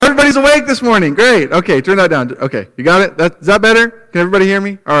Everybody's awake this morning. Great. Okay, turn that down. Okay, you got it? Is that better? Can everybody hear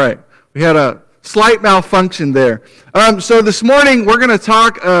me? All right. We had a slight malfunction there. So this morning we're going to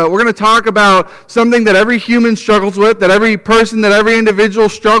talk about something that every human struggles with, that every person, that every individual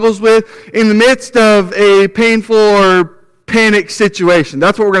struggles with in the midst of a painful or panic situation.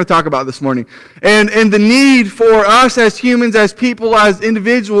 That's what we're going to talk about this morning. And the need for us as humans, as people, as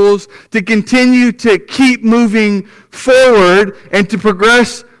individuals to continue to keep moving forward and to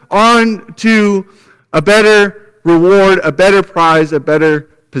progress on to a better reward, a better prize, a better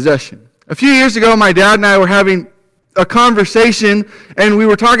possession. A few years ago, my dad and I were having a conversation, and we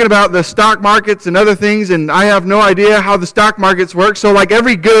were talking about the stock markets and other things, and I have no idea how the stock markets work. So like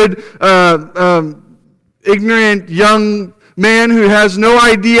every good, ignorant young man who has no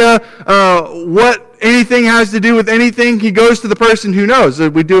idea what anything has to do with anything, he goes to the person who knows.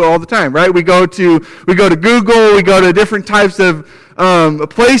 We do it all the time, right? We go to Google, we go to different types of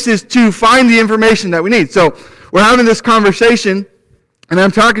places to find the information that we need. So we're having this conversation, and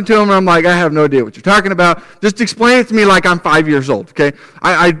I'm talking to him, and I'm like, I have no idea what you're talking about. Just explain it to me like I'm 5 years old, okay?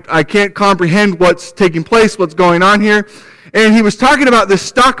 I can't comprehend what's taking place, what's going on here. And he was talking about this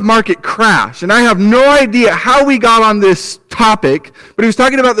stock market crash. And I have no idea how we got on this topic, but he was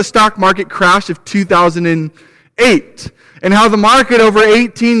talking about the stock market crash of 2008 and how the market over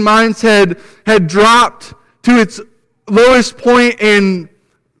 18 months had dropped to its lowest point in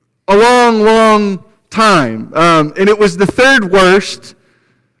a long, long time. And it was the third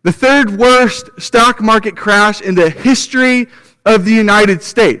worst stock market crash in the history of the United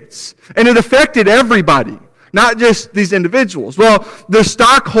States. And it affected everybody, not just these individuals. Well, the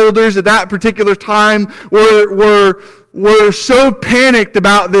stockholders at that particular time were so panicked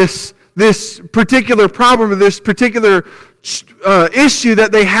about this particular problem or this particular issue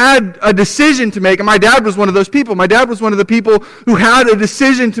that they had a decision to make. And my dad was one of those people. My dad was one of the people who had a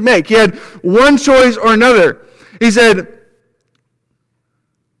decision to make. He had one choice or another. He said,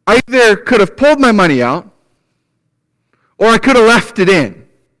 I either could have pulled my money out or I could have left it in.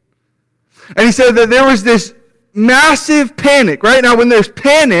 And he said that there was this massive panic. Right now, when there's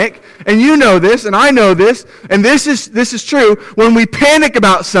panic, and you know this, and I know this, and this is true, when we panic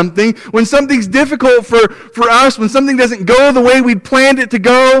about something, when something's difficult for us, when something doesn't go the way we'd planned it to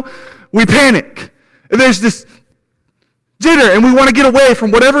go, we panic. And there's this jitter, and we want to get away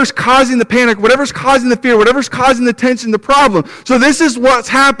from whatever's causing the panic, whatever's causing the fear, whatever's causing the tension, the problem. So this is what's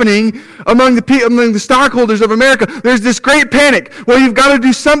happening among the stockholders of America. There's this great panic. Well, you've got to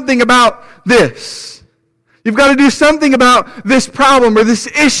do something about this. You've got to do something about this problem or this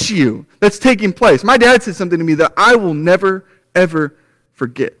issue that's taking place. My dad said something to me that I will never, ever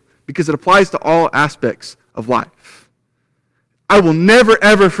forget because it applies to all aspects of life. I will never,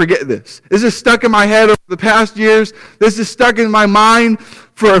 ever forget this. This is stuck in my head over the past years. This is stuck in my mind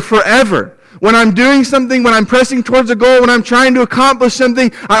for forever. When I'm doing something, when I'm pressing towards a goal, when I'm trying to accomplish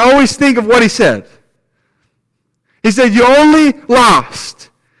something, I always think of what he said. He said, you only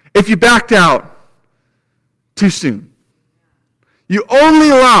lost if you backed out too soon. You only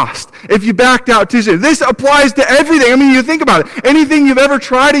lost if you backed out too soon. This applies to everything. I mean, you think about it. Anything you've ever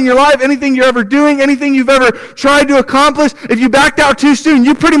tried in your life, anything you're ever doing, anything you've ever tried to accomplish, if you backed out too soon,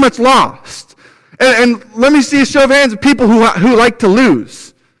 you pretty much lost. And let me see a show of hands of people who like to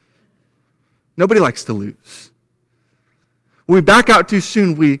lose. Nobody likes to lose. When we back out too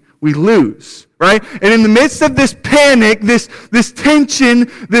soon, we lose. Right? And in the midst of this panic, this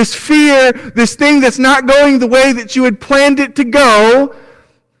tension, this fear, this thing that's not going the way that you had planned it to go,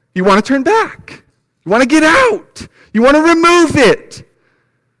 you want to turn back. You want to get out. You want to remove it.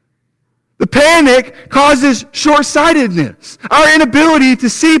 The panic causes short-sightedness. Our inability to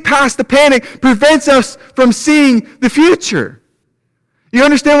see past the panic prevents us from seeing the future. You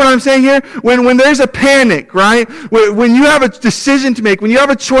understand what I'm saying here? When there's a panic, right? When you have a decision to make, when you have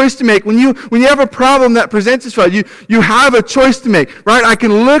a choice to make, when you have a problem that presents itself, you have a choice to make, right? I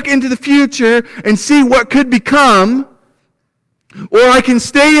can look into the future and see what could become, or I can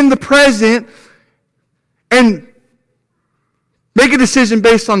stay in the present and make a decision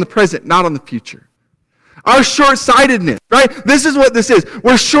based on the present, not on the future. Our short-sightedness, right? This is what this is.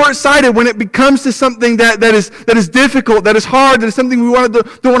 We're short-sighted when it comes to something that is difficult, that is hard, that is something we don't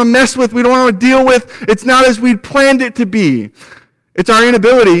want to mess with, we don't want to deal with. It's not as we'd planned it to be. It's our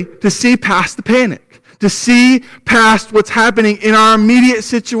inability to see past the panic, to see past what's happening in our immediate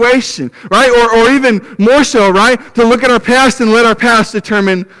situation, right? Or even more so, right? To look at our past and let our past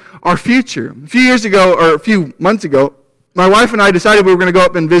determine our future. A few months ago, my wife and I decided we were going to go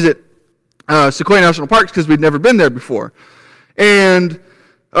up and visit Sequoia National Parks because we'd never been there before. And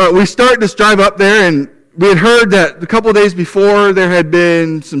we start this drive up there, and we had heard that a couple of days before there had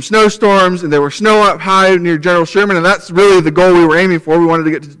been some snowstorms and there were snow up high near General Sherman, and that's really the goal we were aiming for. We wanted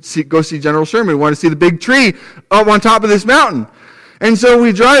to get to go see General Sherman. We wanted to see the big tree up on top of this mountain. And so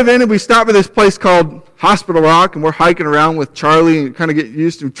we drive in and we stop at this place called Hospital Rock, and we're hiking around with Charlie and kind of get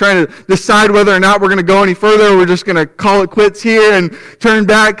used to trying to decide whether or not we're going to go any further, or we're just going to call it quits here and turn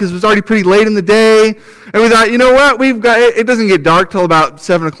back because it was already pretty late in the day. And we thought, you know what, it doesn't get dark till about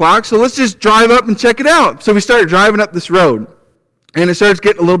 7 o'clock, so let's just drive up and check it out. So we started driving up this road, and it starts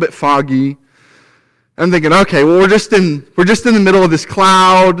getting a little bit foggy. I'm thinking, okay, well, we're just in the middle of this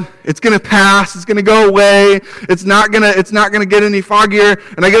cloud. It's going to pass. It's going to go away. It's not going to get any foggier.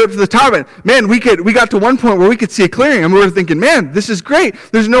 And I get up to the top, and man, we got to one point where we could see a clearing, and we were thinking, man, this is great.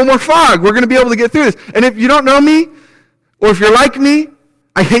 There's no more fog. We're going to be able to get through this. And if you don't know me, or if you're like me,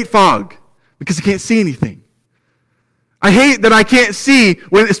 I hate fog because I can't see anything. I hate that I can't see,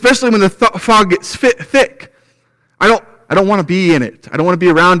 especially when the fog gets thick. I don't want to be in it. I don't want to be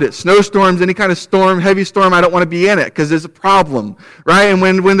around it. Snowstorms, any kind of storm, heavy storm, I don't want to be in it because there's a problem, right? And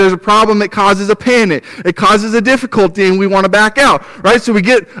when there's a problem, it causes a panic. It causes a difficulty, and we want to back out, right? So we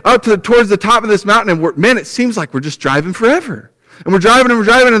get up towards the top of this mountain, and it seems like we're just driving forever. And we're driving,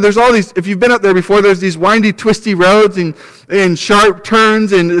 and there's all these, if you've been up there before, there's these windy, twisty roads and sharp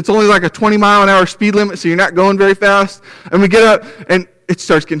turns, and it's only like a 20-mile-an-hour speed limit, so you're not going very fast. And we get up, and it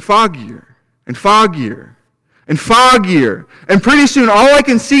starts getting foggier and foggier and foggier. And pretty soon, all I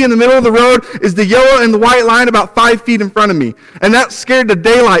can see in the middle of the road is the yellow and the white line about 5 feet in front of me. And that scared the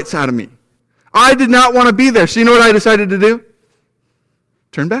daylights out of me. I did not want to be there. So you know what I decided to do?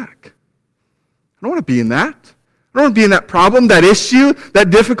 Turn back. I don't want to be in that. I don't want to be in that problem, that issue, that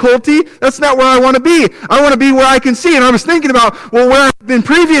difficulty. That's not where I want to be. I want to be where I can see. And I was thinking about, well, where I've been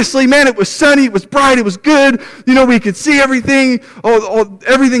previously, man, it was sunny, it was bright, it was good. You know, we could see everything.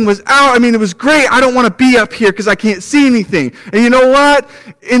 Everything was out. I mean, it was great. I don't want to be up here because I can't see anything. And you know what?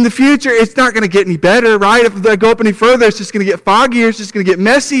 In the future, it's not going to get any better, right? If I go up any further, it's just going to get foggier. It's just going to get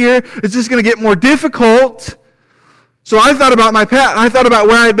messier. It's just going to get more difficult. So I thought about my past. I thought about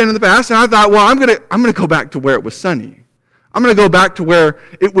where I had been in the past, and I thought, well, I'm gonna go back to where it was sunny. I'm gonna go back to where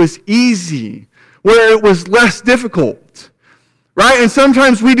it was easy, where it was less difficult, right? And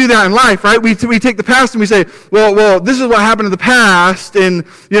sometimes we do that in life, right? We take the past and we say, well, this is what happened in the past, and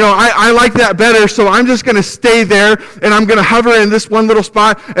you know, I like that better, so I'm just gonna stay there, and I'm gonna hover in this one little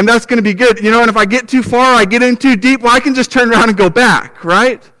spot, and that's gonna be good, you know. And if I get too far, I get in too deep, well, I can just turn around and go back,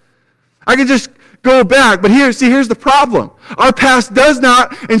 right? I can just go back. But here's the problem. Our past does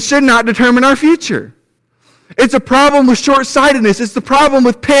not and should not determine our future. It's a problem with short-sightedness. It's the problem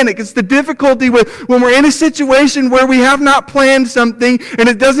with panic. It's the difficulty with when we're in a situation where we have not planned something and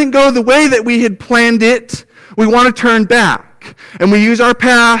it doesn't go the way that we had planned it. We want to turn back. And we use our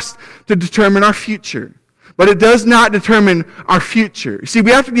past to determine our future. But it does not determine our future. You see, we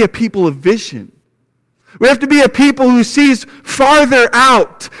have to be a people of vision. We have to be a people who sees farther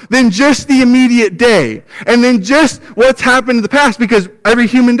out than just the immediate day and then just what's happened in the past, because every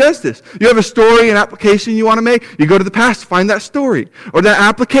human does this. You have a story, an application you want to make, you go to the past to find that story or that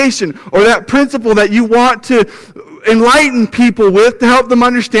application or that principle that you want to enlighten people with to help them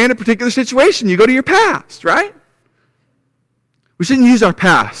understand a particular situation. You go to your past, right? We shouldn't use our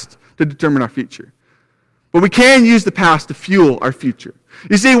past to determine our future, but we can use the past to fuel our future.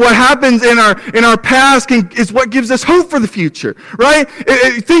 You see, what happens in our past is what gives us hope for the future, right?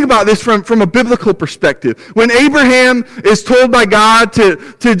 Think about this from a biblical perspective. When Abraham is told by God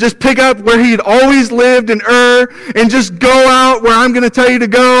to just pick up where he had always lived in Ur and just go out where I'm going to tell you to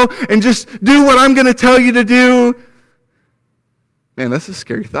go and just do what I'm going to tell you to do, man, that's a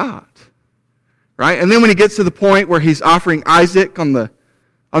scary thought, right? And then when he gets to the point where he's offering Isaac on the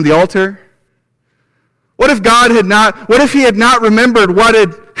altar, what if he had not remembered what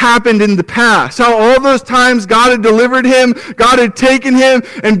had happened in the past? How all those times God had delivered him, God had taken him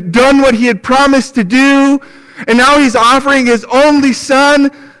and done what he had promised to do, and now he's offering his only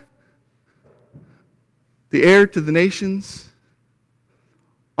son, the heir to the nations,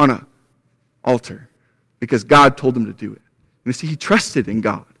 on an altar because God told him to do it. And you see, he trusted in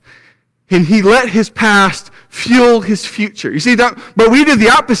God. And he let his past fuel his future. You see, but we do the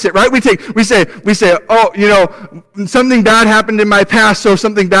opposite, right? We say, oh, you know, something bad happened in my past, so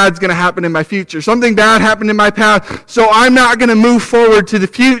something bad's going to happen in my future. Something bad happened in my past, so I'm not going to move forward to the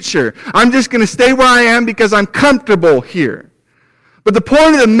future. I'm just going to stay where I am because I'm comfortable here. But the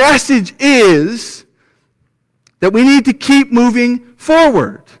point of the message is that we need to keep moving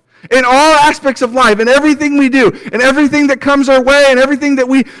forward. In all aspects of life, in everything we do, and everything that comes our way, and everything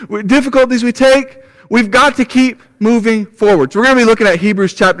that difficulties we take, we've got to keep moving forward. So we're going to be looking at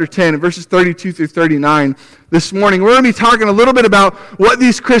Hebrews chapter 10, verses 32 through 39 this morning. We're going to be talking a little bit about what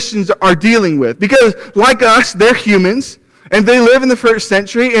these Christians are dealing with. Because like us, they're humans, and they live in the first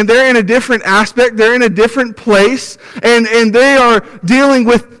century, and they're in a different aspect, they're in a different place, and they are dealing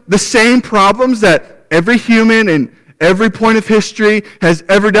with the same problems that every human in every point of history has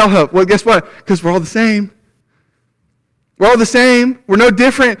ever dealt with. Well, guess what? Because we're all the same. We're all the same. We're no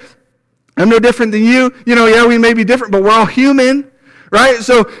different. I'm no different than you. Yeah, we may be different, but we're all human, right?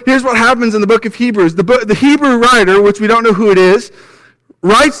 So here's what happens in the book of Hebrews. The Hebrew writer, which we don't know who it is,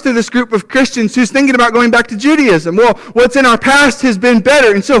 writes to this group of Christians who's thinking about going back to Judaism. Well, what's in our past has been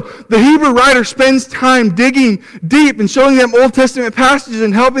better. And so the Hebrew writer spends time digging deep and showing them Old Testament passages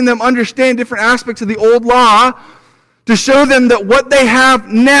and helping them understand different aspects of the old law to show them that what they have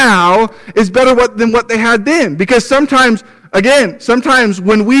now is better than what they had then. Because sometimes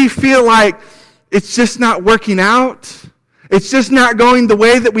when we feel like it's just not working out, it's just not going the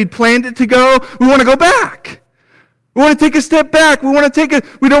way that we planned it to go, we want to go back. We want to take a step back. We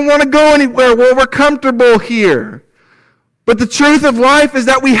don't want to go anywhere. Well, we're comfortable here. But the truth of life is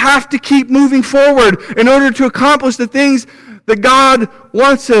that we have to keep moving forward in order to accomplish the things that God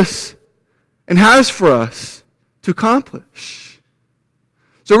wants us and has for us to accomplish.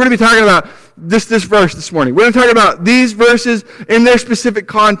 So we're going to be talking about this verse this morning. We're going to talk about these verses in their specific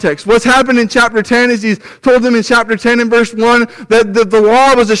context. What's happened in chapter 10 is he's told them in chapter 10 and verse 1 that the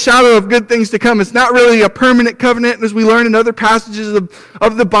law was a shadow of good things to come. It's not really a permanent covenant, as we learn in other passages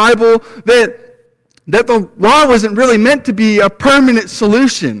of the Bible, that the law wasn't really meant to be a permanent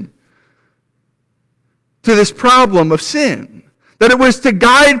solution to this problem of sin. That it was to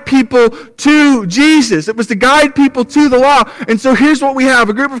guide people to Jesus. It was to guide people to the law. And so here's what we have.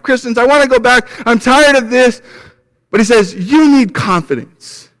 A group of Christians. I want to go back. I'm tired of this. But he says, you need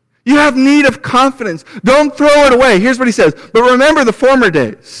confidence. You have need of confidence. Don't throw it away. Here's what he says. But remember the former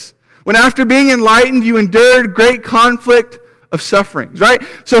days, when after being enlightened, you endured great conflict of sufferings, right?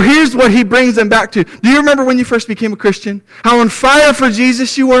 So here's what he brings them back to. Do you remember when you first became a Christian? How on fire for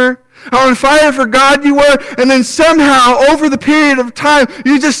Jesus you were? How on fire for God you were? And then somehow, over the period of time,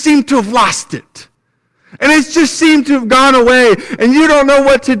 you just seem to have lost it. And it's just seemed to have gone away. And you don't know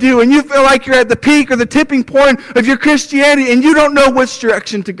what to do. And you feel like you're at the peak or the tipping point of your Christianity. And you don't know which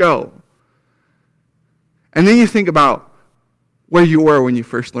direction to go. And then you think about where you were when you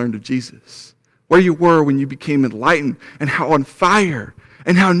first learned of Jesus. Where you were when you became enlightened. And how on fire.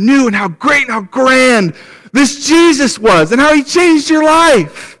 And how new and how great and how grand this Jesus was. And how he changed your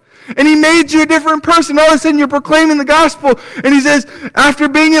life. And he made you a different person. All of a sudden you're proclaiming the gospel. And he says, after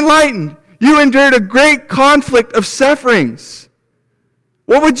being enlightened, you endured a great conflict of sufferings.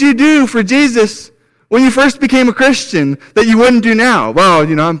 What would you do for Jesus when you first became a Christian that you wouldn't do now? Well,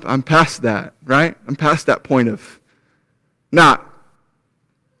 I'm past that, right? I'm past that point of not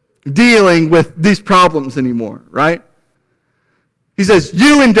dealing with these problems anymore, right? He says,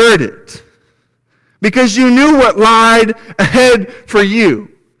 you endured it because you knew what lied ahead for you.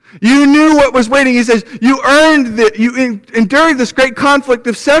 You knew what was waiting. He says, you endured this great conflict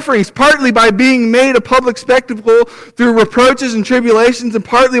of sufferings, partly by being made a public spectacle through reproaches and tribulations, and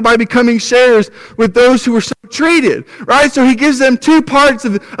partly by becoming sharers with those who were so treated. Right? So he gives them two parts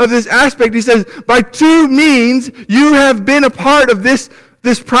of this aspect. He says, by two means, you have been a part of this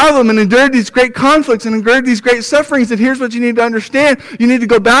problem and endured these great conflicts and endured these great sufferings. And here's what you need to understand. You need to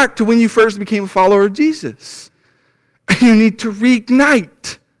go back to when you first became a follower of Jesus. You need to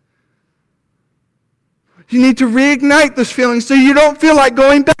reignite. You need to reignite those feelings so you don't feel like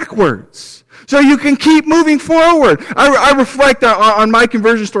going backwards. So you can keep moving forward. I reflect on my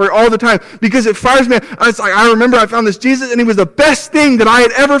conversion story all the time because it fires me. It's like, I remember I found this Jesus and he was the best thing that I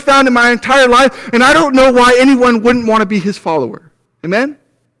had ever found in my entire life. And I don't know why anyone wouldn't want to be his follower. Amen?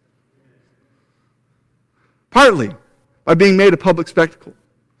 Partly by being made a public spectacle.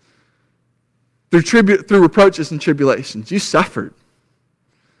 Through reproaches and tribulations. You suffered.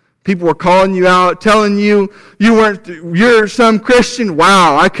 People were calling you out, telling you you're some Christian.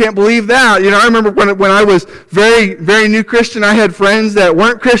 Wow, I can't believe that. I remember when I was very, very new Christian, I had friends that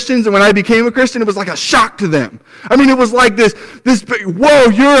weren't Christians, and when I became a Christian, it was like a shock to them. I mean, it was like this, whoa,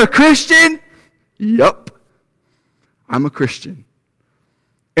 you're a Christian? Yup, I'm a Christian.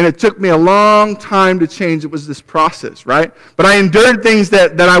 And it took me a long time to change. It was this process, right? But I endured things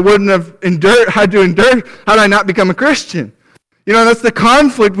that I wouldn't have had to endure had I not become a Christian. That's the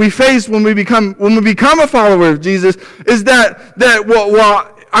conflict we face when we become a follower of Jesus, is that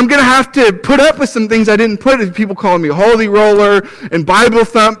I'm going to have to put up with some things I didn't put with people calling me holy roller and Bible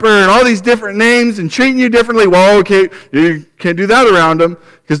thumper and all these different names and treating you differently. Well, okay, you can't do that around them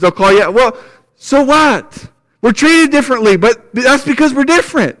because they'll call you. Well, So what? We're treated differently, but that's because we're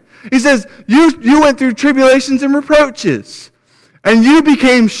different. He says, you went through tribulations and reproaches, and you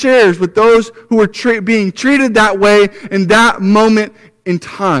became sharers with those who were being treated that way in that moment in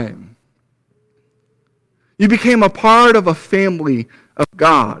time. You became a part of a family of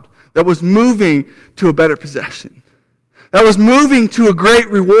God that was moving to a better possession, that was moving to a great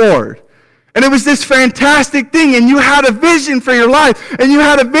reward. And it was this fantastic thing, and you had a vision for your life, and you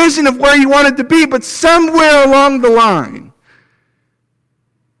had a vision of where you wanted to be, but somewhere along the line,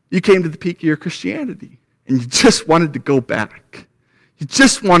 you came to the peak of your Christianity, and you just wanted to go back. You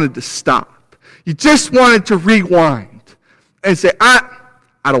just wanted to stop. You just wanted to rewind and say, I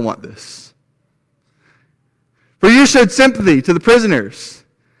don't want this. For you showed sympathy to the prisoners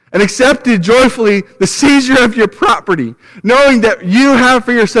and accepted joyfully the seizure of your property, knowing that you have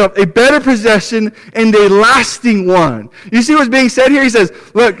for yourself a better possession and a lasting one. You see what's being said here? He says,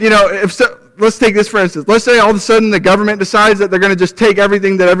 look, let's take this for instance. Let's say all of a sudden the government decides that they're going to just take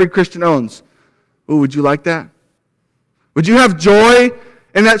everything that every Christian owns. Ooh, would you like that? Would you have joy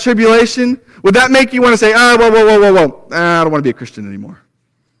in that tribulation? Would that make you want to say, whoa. I don't want to be a Christian anymore.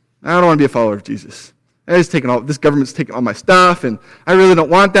 I don't want to be a follower of Jesus. This government's taking all my stuff, and I really don't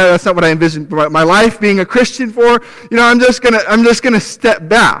want that. That's not what I envisioned my life being a Christian for. I'm just gonna step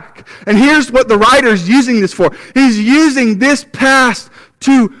back. And here's what the writer's using this for. He's using this past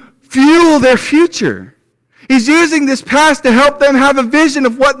to fuel their future. He's using this past to help them have a vision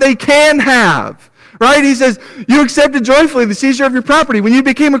of what they can have. Right? He says, you accepted joyfully the seizure of your property. When you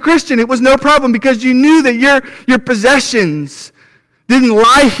became a Christian, it was no problem because you knew that your possessions didn't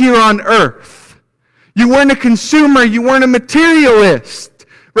lie here on earth. You weren't a consumer. You weren't a materialist,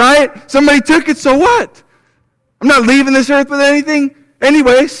 right? Somebody took it, so what? I'm not leaving this earth with anything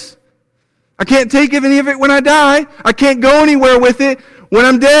anyways. I can't take any of it when I die. I can't go anywhere with it when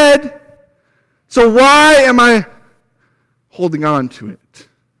I'm dead. So why am I holding on to it?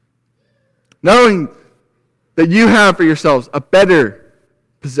 Knowing that you have for yourselves a better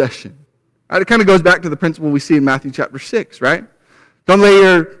possession. It kind of goes back to the principle we see in Matthew chapter 6, right? Don't lay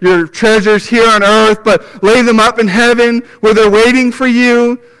your treasures here on earth, but lay them up in heaven where they're waiting for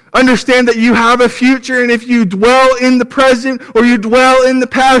you. Understand that you have a future, and if you dwell in the present or you dwell in the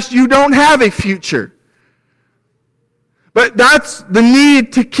past, you don't have a future. But that's the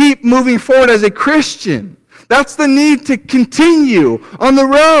need to keep moving forward as a Christian. That's the need to continue on the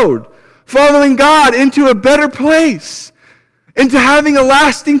road, following God into a better place. Into having a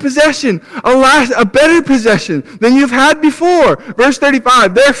lasting possession, a better possession than you've had before. Verse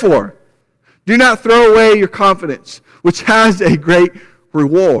 35, therefore, do not throw away your confidence, which has a great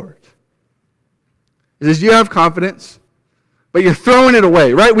reward. It says you have confidence, but you're throwing it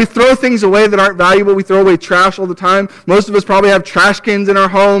away, right? We throw things away that aren't valuable. We throw away trash all the time. Most of us probably have trash cans in our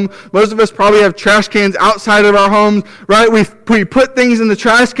home. Most of us probably have trash cans outside of our homes, right? We put things in the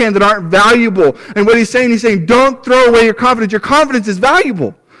trash can that aren't valuable. And what he's saying, don't throw away your confidence. Your confidence is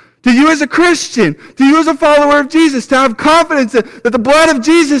valuable. To you as a Christian, to you as a follower of Jesus, to have confidence that the blood of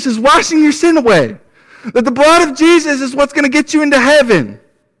Jesus is washing your sin away. That the blood of Jesus is what's going to get you into heaven.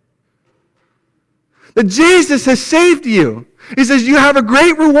 That Jesus has saved you. He says you have a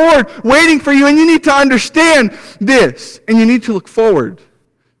great reward waiting for you, and you need to understand this, and you need to look forward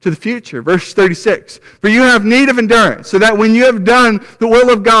to the future. Verse 36, for you have need of endurance, so that when you have done the will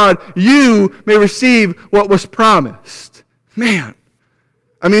of God, you may receive what was promised. Man,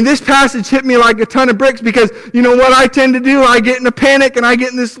 I mean, this passage hit me like a ton of bricks because you know what I tend to do? I get in a panic, and I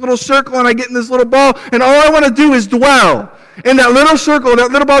get in this little circle, and I get in this little ball, and all I want to do is dwell in that little circle,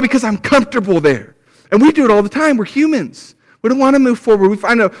 that little ball, because I'm comfortable there. And we do it all the time. We're humans. We don't want to move forward.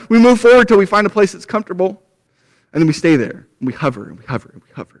 We move forward till we find a place that's comfortable, and then we stay there, and we hover, and we hover, and we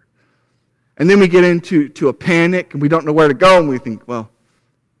hover. And then we get into a panic, and we don't know where to go, and we think, well,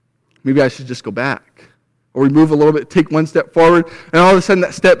 maybe I should just go back. Or we move a little bit, take one step forward, and all of a sudden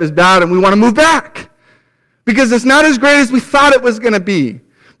that step is bad, and we want to move back. Because it's not as great as we thought it was going to be.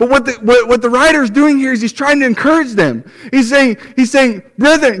 But what the writer is doing here is he's trying to encourage them. He's saying,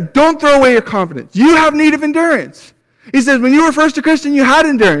 brethren, don't throw away your confidence. You have need of endurance. He says, when you were first a Christian, you had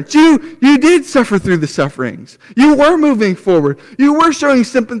endurance. You did suffer through the sufferings. You were moving forward. You were showing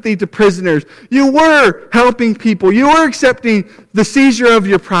sympathy to prisoners. You were helping people. You were accepting the seizure of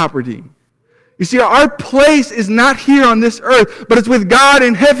your property. You see, our place is not here on this earth, but it's with God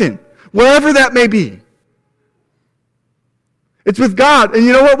in heaven, wherever that may be. It's with God. And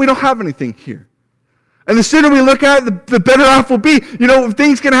you know what? We don't have anything here. And the sooner we look at it, the better off we'll be. You know, if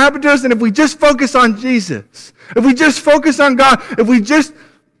things can happen to us, and if we just focus on Jesus, if we just focus on God, if we just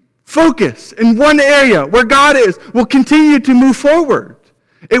focus in one area where God is, we'll continue to move forward.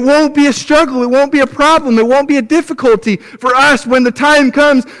 It won't be a struggle. It won't be a problem. It won't be a difficulty for us when the time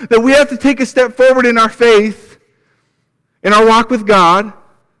comes that we have to take a step forward in our faith, in our walk with God,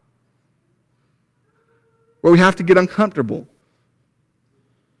 where we have to get uncomfortable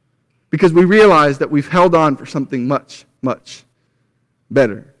because we realize that we've held on for something much, much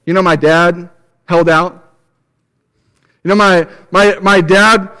better. You know, my dad held out. You know, my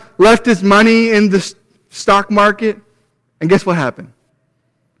dad left his money in the stock market, and guess what happened?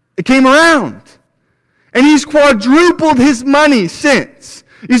 It came around. And he's quadrupled his money since.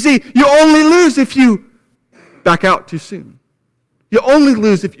 You see, you only lose if you back out too soon. You only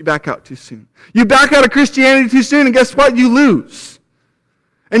lose if you back out too soon. You back out of Christianity too soon, and guess what? You lose.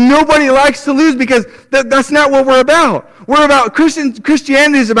 And nobody likes to lose because that's not what we're about. We're about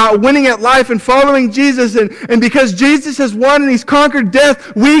Christianity is about winning at life and following Jesus. And because Jesus has won and he's conquered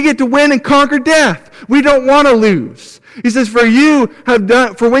death, we get to win and conquer death. We don't want to lose. He says, for when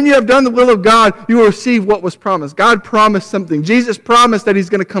you have done the will of God, you will receive what was promised. God promised something. Jesus promised that he's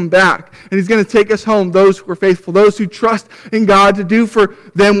going to come back and he's going to take us home, those who are faithful, those who trust in God to do for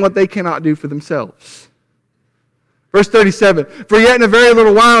them what they cannot do for themselves. Verse 37, for yet in a very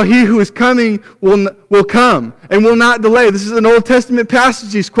little while he who is coming will come and will not delay. This is an Old Testament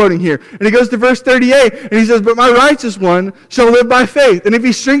passage he's quoting here. And he goes to verse 38 and he says, but my righteous one shall live by faith. And if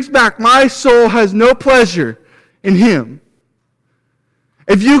he shrinks back, my soul has no pleasure in him.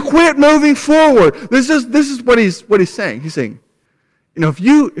 If you quit moving forward, this is what he's saying. He's saying, you know, if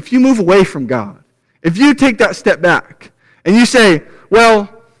you move away from God, if you take that step back and you say, well,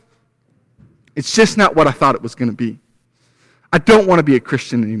 it's just not what I thought it was going to be. I don't want to be a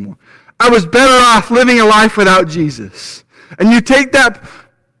Christian anymore. I was better off living a life without Jesus. And you take that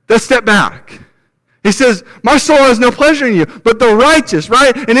step back. He says, my soul has no pleasure in you, but the righteous,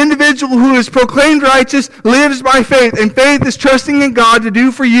 right? An individual who is proclaimed righteous lives by faith, and faith is trusting in God to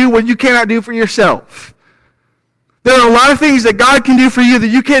do for you what you cannot do for yourself. There are a lot of things that God can do for you that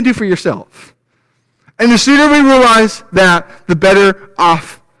you can't do for yourself. And the sooner we realize that, the better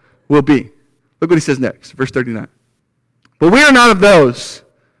off we'll be. Look what he says next, verse 39. But we are not of those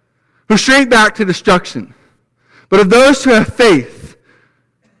who shrink back to destruction, but of those who have faith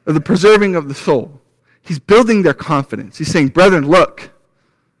of the preserving of the soul. He's building their confidence. He's saying, brethren, look,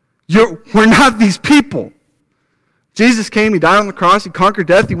 we're not these people. Jesus came, he died on the cross, he conquered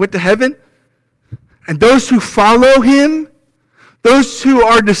death, he went to heaven. And those who follow him, those who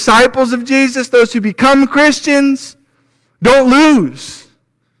are disciples of Jesus, those who become Christians, don't lose.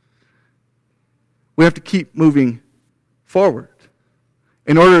 We have to keep moving forward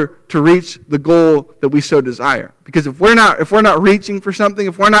in order to reach the goal that we so desire. Because if we're not reaching for something,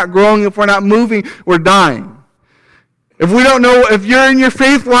 if we're not growing, if we're not moving, we're dying. If we don't know, if you're in your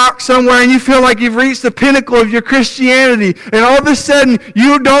faith walk somewhere and you feel like you've reached the pinnacle of your Christianity, and all of a sudden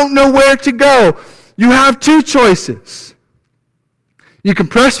you don't know where to go, you have two choices. You can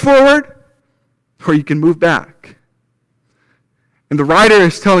press forward, or you can move back. And the writer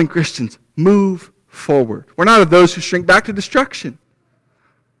is telling Christians, move forward. We're not of those who shrink back to destruction.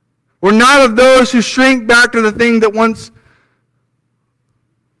 We're not of those who shrink back to the thing that once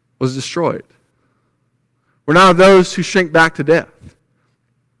was destroyed. We're not of those who shrink back to death.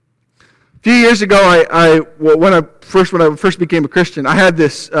 A few years ago, when I first became a Christian, I had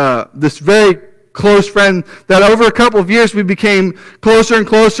this very close friend that over a couple of years we became closer and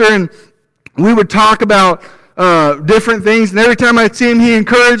closer, and we would talk about different things, and every time I'd see him, he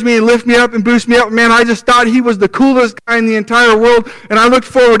encouraged me and lift me up and boost me up. Man, I just thought he was the coolest guy in the entire world, and I looked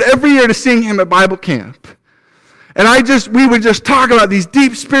forward every year to seeing him at Bible camp. And we would just talk about these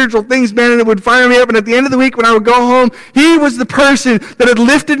deep spiritual things, man, and it would fire me up. And at the end of the week, when I would go home, he was the person that had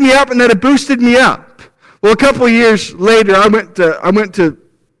lifted me up and that had boosted me up. Well, a couple of years later, I went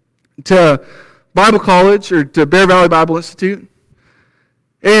to Bible college, or to Bear Valley Bible Institute.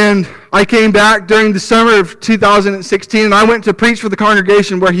 And I came back during the summer of 2016, and I went to preach for the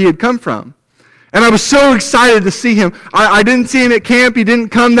congregation where he had come from. And I was so excited to see him. I didn't see him at camp. He didn't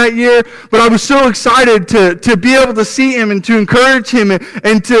come that year. But I was so excited to be able to see him and to encourage him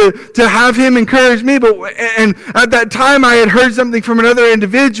and to have him encourage me. And at that time, I had heard something from another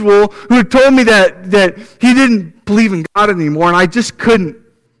individual who had told me that he didn't believe in God anymore. And I just couldn't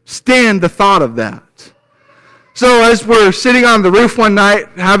stand the thought of that. So as we're sitting on the roof one night,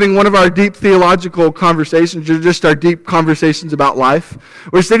 having one of our deep theological conversations, or just our deep conversations about life,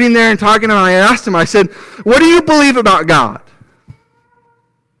 we're sitting there and talking, and I asked him, I said, what do you believe about God? He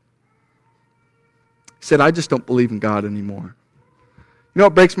said, I just don't believe in God anymore. You know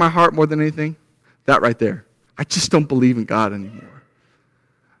what breaks my heart more than anything? That right there. I just don't believe in God anymore.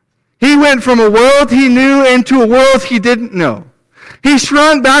 He went from a world he knew into a world he didn't know. He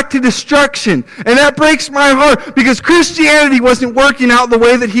shrunk back to destruction. And that breaks my heart because Christianity wasn't working out the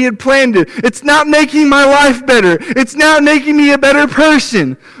way that he had planned it. It's not making my life better. It's not making me a better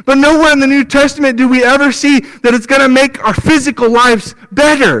person. But nowhere in the New Testament do we ever see that it's going to make our physical lives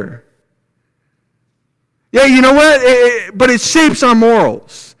better. Yeah, you know what? But it shapes our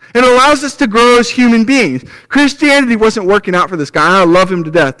morals. It allows us to grow as human beings. Christianity wasn't working out for this guy. I love him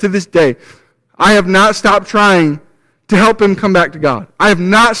to death. To this day, I have not stopped trying to help him come back to God. I have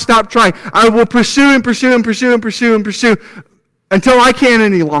not stopped trying. I will pursue and pursue and pursue and pursue and pursue until I can't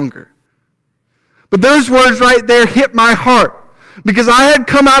any longer. But those words right there hit my heart because I had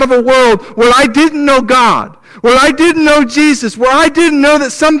come out of a world where I didn't know God, where I didn't know Jesus, where I didn't know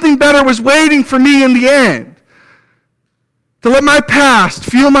that something better was waiting for me in the end. To let my past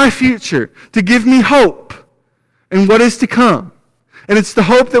fuel my future, to give me hope in what is to come. And it's the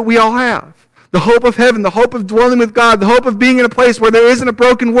hope that we all have. The hope of heaven, the hope of dwelling with God, the hope of being in a place where there isn't a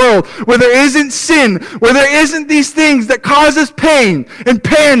broken world, where there isn't sin, where there isn't these things that cause us pain and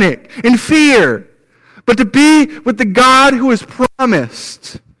panic and fear, but to be with the God who has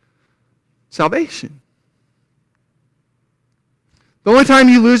promised salvation. The only time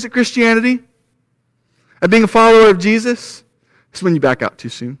you lose at Christianity, at being a follower of Jesus, is when you back out too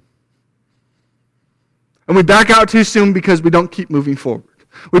soon. And we back out too soon because we don't keep moving forward.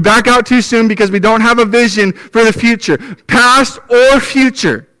 We back out too soon because we don't have a vision for the future, past or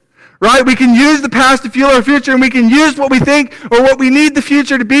future, right? We can use the past to fuel our future, and we can use what we think or what we need the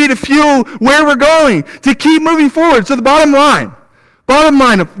future to be to fuel where we're going, to keep moving forward. So the bottom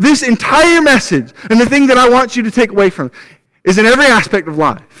line of this entire message, and the thing that I want you to take away from it, is in every aspect of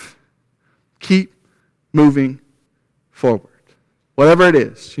life, keep moving forward. Whatever it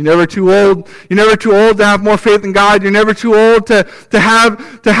is. You're never too old. You're never too old to have more faith in God. You're never too old to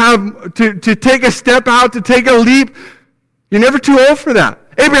take a step out, to take a leap. You're never too old for that.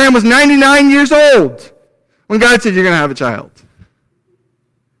 Abraham was 99 years old when God said you're going to have a child.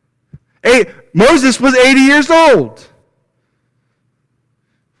 Moses was 80 years old.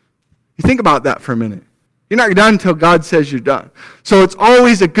 You think about that for a minute. You're not done until God says you're done. So it's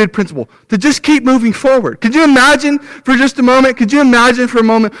always a good principle to just keep moving forward. Could you imagine for just a moment,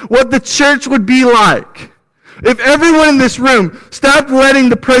 what the church would be like if everyone in this room stopped letting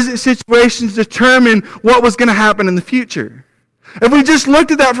the present situations determine what was going to happen in the future? If we just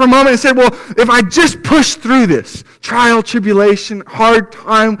looked at that for a moment and said, well, if I just push through this trial, tribulation, hard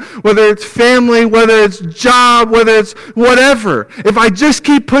time, whether it's family, whether it's job, whether it's whatever, if I just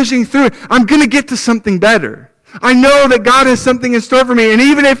keep pushing through it, I'm going to get to something better. I know that God has something in store for me. And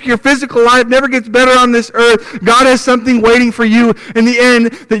even if your physical life never gets better on this earth, God has something waiting for you in the end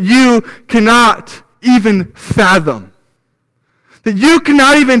that you cannot even fathom. That you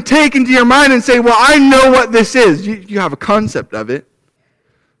cannot even take into your mind and say, well, I know what this is. You have a concept of it.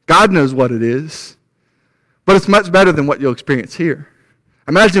 God knows what it is. But it's much better than what you'll experience here.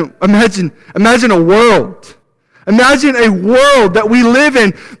 Imagine a world. Imagine a world that we live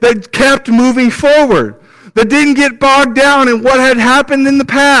in that kept moving forward. That didn't get bogged down in what had happened in the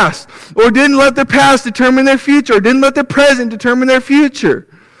past. Or didn't let their past determine their future. Or didn't let their present determine their future.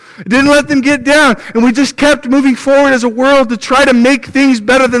 It didn't let them get down. And we just kept moving forward as a world to try to make things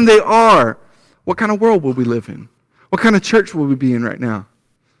better than they are. What kind of world will we live in? What kind of church will we be in right now?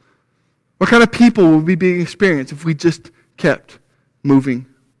 What kind of people will we be experiencing if we just kept moving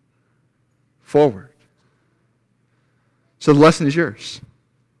forward? So the lesson is yours.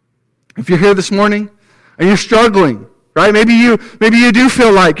 If you're here this morning and you're struggling, right? Maybe you do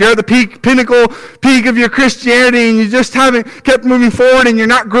feel like you're at the peak of your Christianity, and you just haven't kept moving forward, and you're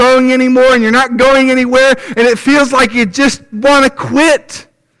not growing anymore, and you're not going anywhere, and it feels like you just want to quit.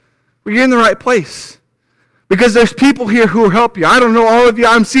 Well, you're in the right place. Because there's people here who will help you. I don't know all of you.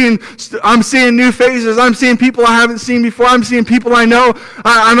 I'm seeing new faces. I'm seeing people I haven't seen before. I'm seeing people I know.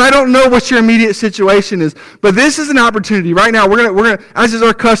 And I don't know what your immediate situation is. But this is an opportunity right now. We're gonna, as is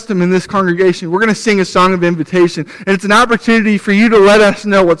our custom in this congregation, we're gonna sing a song of invitation. And it's an opportunity for you to let us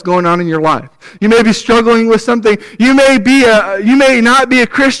know what's going on in your life. You may be struggling with something. You may not be a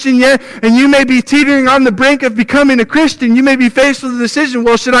Christian yet, and you may be teetering on the brink of becoming a Christian. You may be faced with a decision.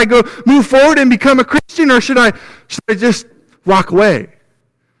 Well, should I go move forward and become a Christian, or should I just walk away?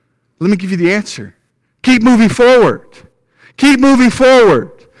 Let me give you the answer. Keep moving forward. Keep moving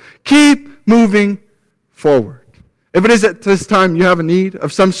forward. Keep moving forward. If it is at this time you have a need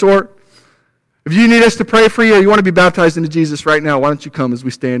of some sort, if you need us to pray for you, or you want to be baptized into Jesus right now, why don't you come as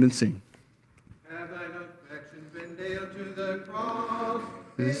we stand and sing? Have thine affections been nailed to the cross?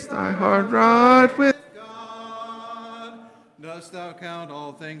 Is thy heart right with God? Dost thou count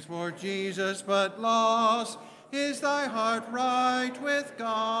all things for Jesus but loss? Is thy heart right with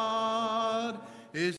God? Is